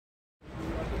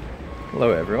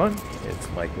Hello everyone, it's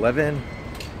Mike Levin,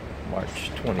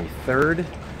 March 23rd.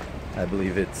 I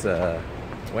believe it's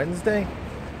Wednesday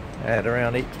at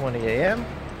around 8:20 a.m.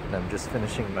 and I'm just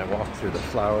finishing my walk through the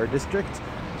Flower District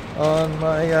on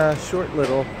my short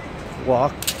little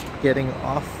walk getting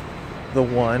off the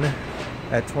 1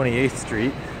 at 28th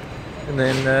Street and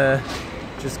then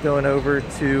just going over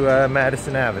to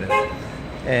Madison Avenue.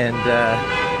 And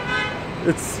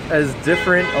it's as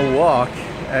different a walk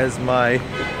as my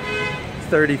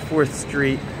 34th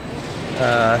Street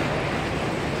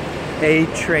A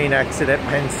train exit at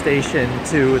Penn Station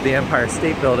to the Empire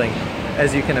State Building,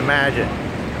 as you can imagine.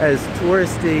 As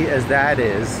touristy as that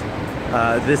is,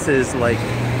 this is like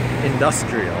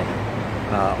industrial,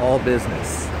 all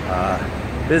business,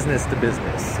 business to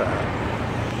business,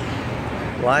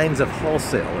 lines of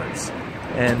wholesalers,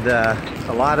 and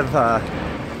a lot of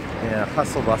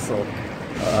hustle bustle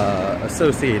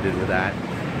associated with that.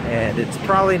 And it's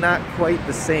probably not quite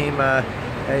the same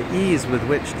ease with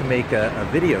which to make a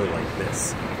video like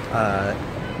this.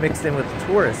 Mixed in with the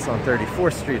tourists on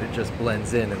 34th Street, it just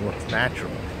blends in and looks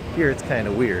natural. Here it's kind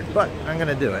of weird, but I'm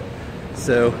gonna do it.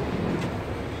 So,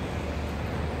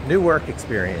 new work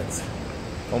experience.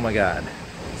 Oh my God.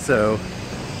 So,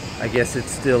 I guess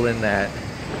it's still in that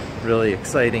really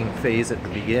exciting phase at the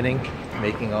beginning,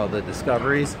 making all the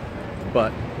discoveries,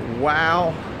 but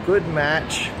wow, good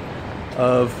match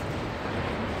of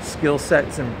skill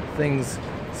sets and things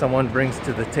someone brings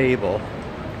to the table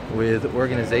with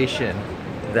organization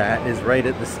that is right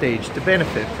at the stage to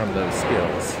benefit from those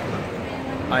skills.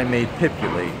 I made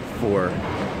Pipulate for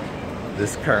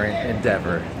this current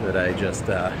endeavor that I just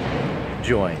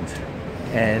joined,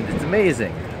 and it's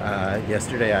amazing.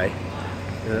 Yesterday I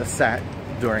sat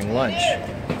during lunch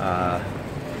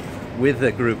with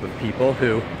a group of people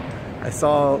who I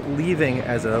saw leaving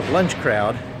as a lunch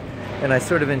crowd, and I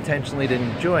sort of intentionally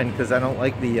didn't join because I don't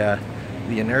like the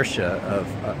inertia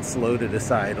of slow-to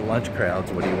decide lunch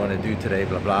crowds. What do you want to do today?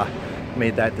 Blah blah.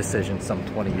 Made that decision some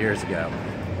 20 years ago,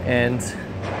 and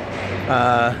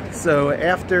so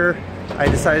after I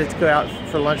decided to go out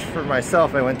for lunch for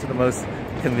myself, I went to the most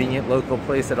convenient local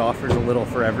place that offers a little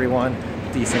for everyone,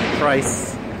 decent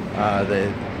price.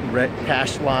 The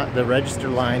register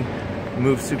line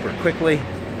moved super quickly,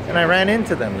 and I ran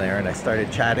into them there, and I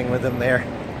started chatting with them there.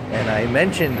 And I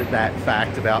mentioned that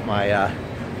fact about my,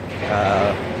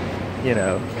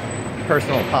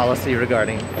 personal policy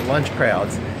regarding lunch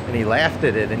crowds, and he laughed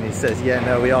at it, and he says, yeah,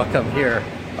 no, we all come here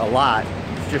a lot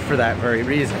just for that very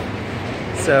reason.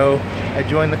 So I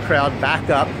joined the crowd back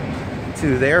up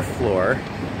to their floor,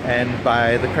 and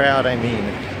by the crowd I mean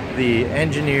the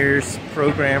engineers,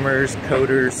 programmers,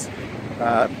 coders,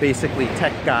 basically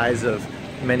tech guys of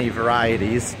many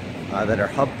varieties that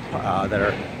are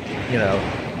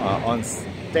on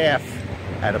staff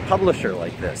at a publisher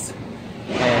like this.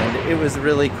 And it was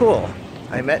really cool.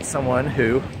 I met someone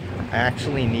who I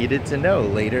actually needed to know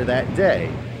later that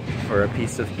day for a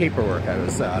piece of paperwork I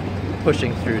was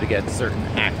pushing through to get certain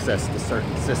access to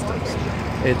certain systems.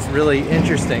 It's really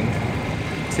interesting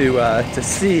to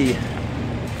see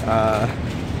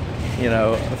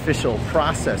official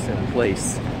process in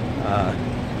place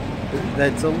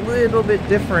that's a little bit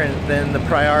different than the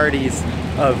priorities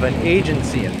of an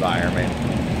agency environment.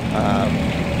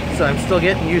 So I'm still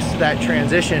getting used to that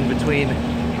transition between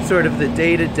sort of the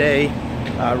day-to-day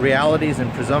realities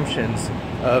and presumptions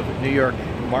of New York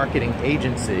marketing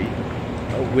agency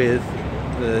with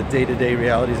the day-to-day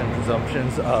realities and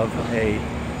presumptions of a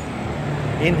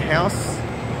in-house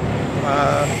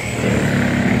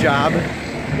job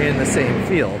in the same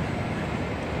field.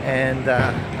 And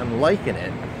I'm liking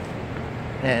it.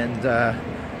 And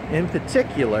in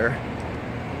particular,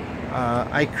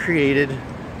 I created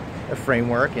a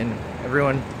framework, and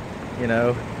everyone,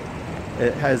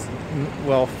 it has,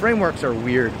 well, frameworks are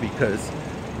weird because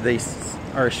they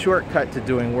are a shortcut to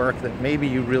doing work that maybe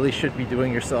you really should be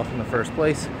doing yourself in the first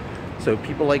place. So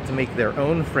people like to make their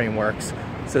own frameworks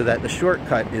so that the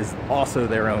shortcut is also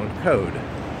their own code.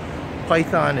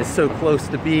 Python is so close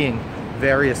to being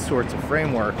various sorts of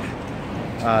framework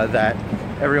that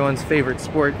everyone's favorite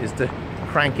sport is to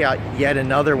crank out yet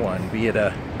another one, be it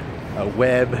a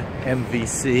web,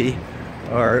 MVC,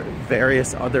 or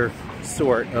various other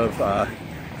sort of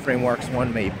frameworks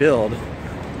one may build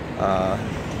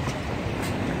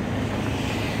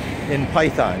in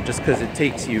Python, just because it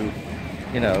takes you,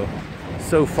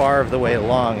 so far of the way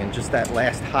along, and just that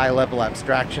last high-level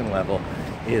abstraction level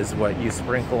is what you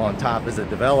sprinkle on top as a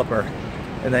developer,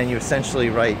 and then you essentially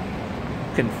write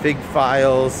config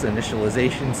files,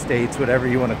 initialization states, whatever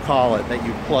you want to call it, that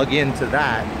you plug into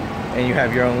that, and you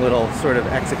have your own little sort of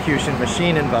execution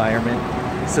machine environment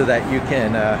so that you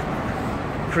can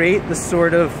create the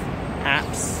sort of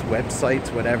apps,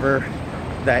 websites, whatever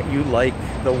that you like,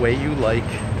 the way you like.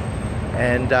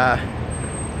 And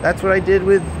that's what I did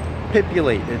with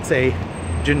Pipulate. It's a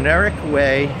generic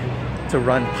way to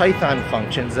run Python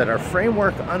functions that are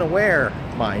framework unaware,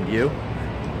 mind you,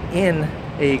 in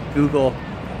a Google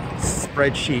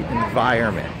spreadsheet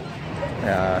environment.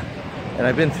 And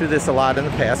I've been through this a lot in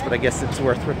the past, but I guess it's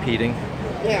worth repeating.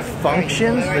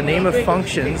 Functions, the name of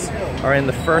functions are in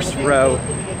the first row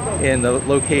in the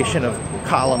location of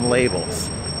column labels.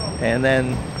 And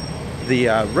then the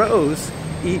rows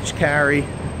each carry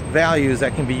values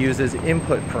that can be used as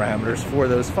input parameters for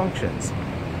those functions.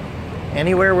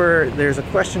 Anywhere where there's a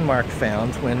question mark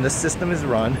found when the system is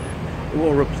run, it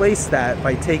will replace that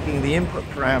by taking the input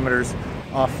parameters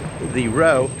off the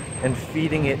row and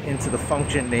feeding it into the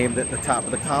function named at the top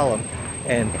of the column,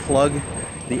 and plug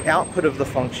the output of the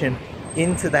function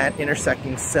into that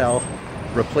intersecting cell,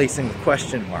 replacing the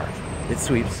question mark. It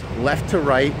sweeps left to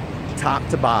right, top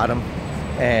to bottom,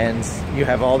 and you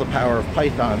have all the power of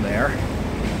Python there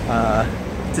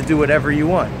to do whatever you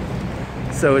want.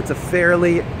 So it's a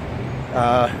fairly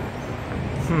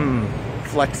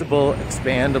flexible,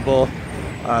 expandable,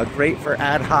 great for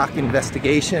ad hoc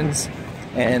investigations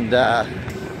and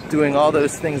doing all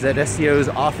those things that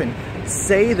SEOs often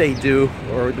say they do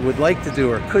or would like to do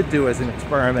or could do as an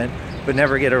experiment, but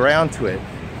never get around to it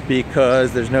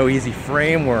because there's no easy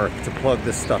framework to plug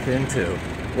this stuff into.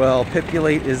 Well,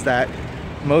 Pipulate is that,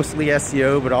 mostly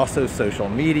SEO, but also social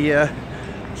media,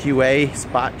 QA,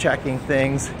 spot checking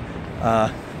things.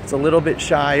 It's a little bit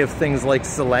shy of things like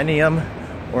Selenium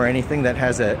or anything that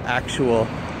has an actual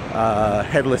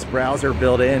headless browser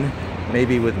built in,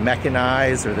 maybe with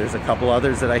Mechanize, or there's a couple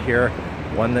others that I hear,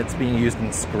 one that's being used in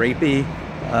Scrapey.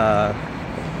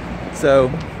 So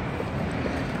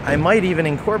I might even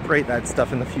incorporate that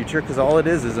stuff in the future, because all it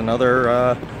is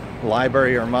another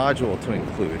library or module to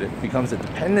include. It becomes a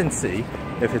dependency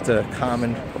if it's a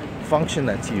common function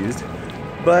that's used.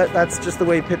 But that's just the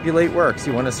way Pipulate works.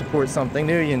 You want to support something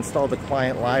new, you install the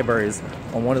client libraries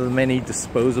on one of the many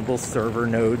disposable server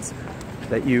nodes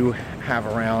that you have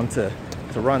around to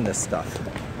run this stuff.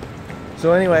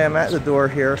 So anyway, I'm at the door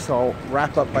here, so I'll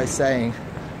wrap up by saying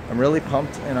I'm really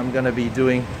pumped, and I'm going to be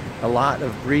doing a lot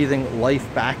of breathing life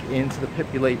back into the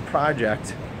Pipulate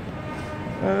project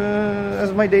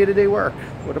as my day-to-day work.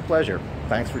 What a pleasure.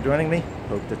 Thanks for joining me.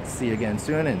 Hope to see you again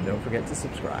soon, and don't forget to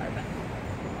subscribe.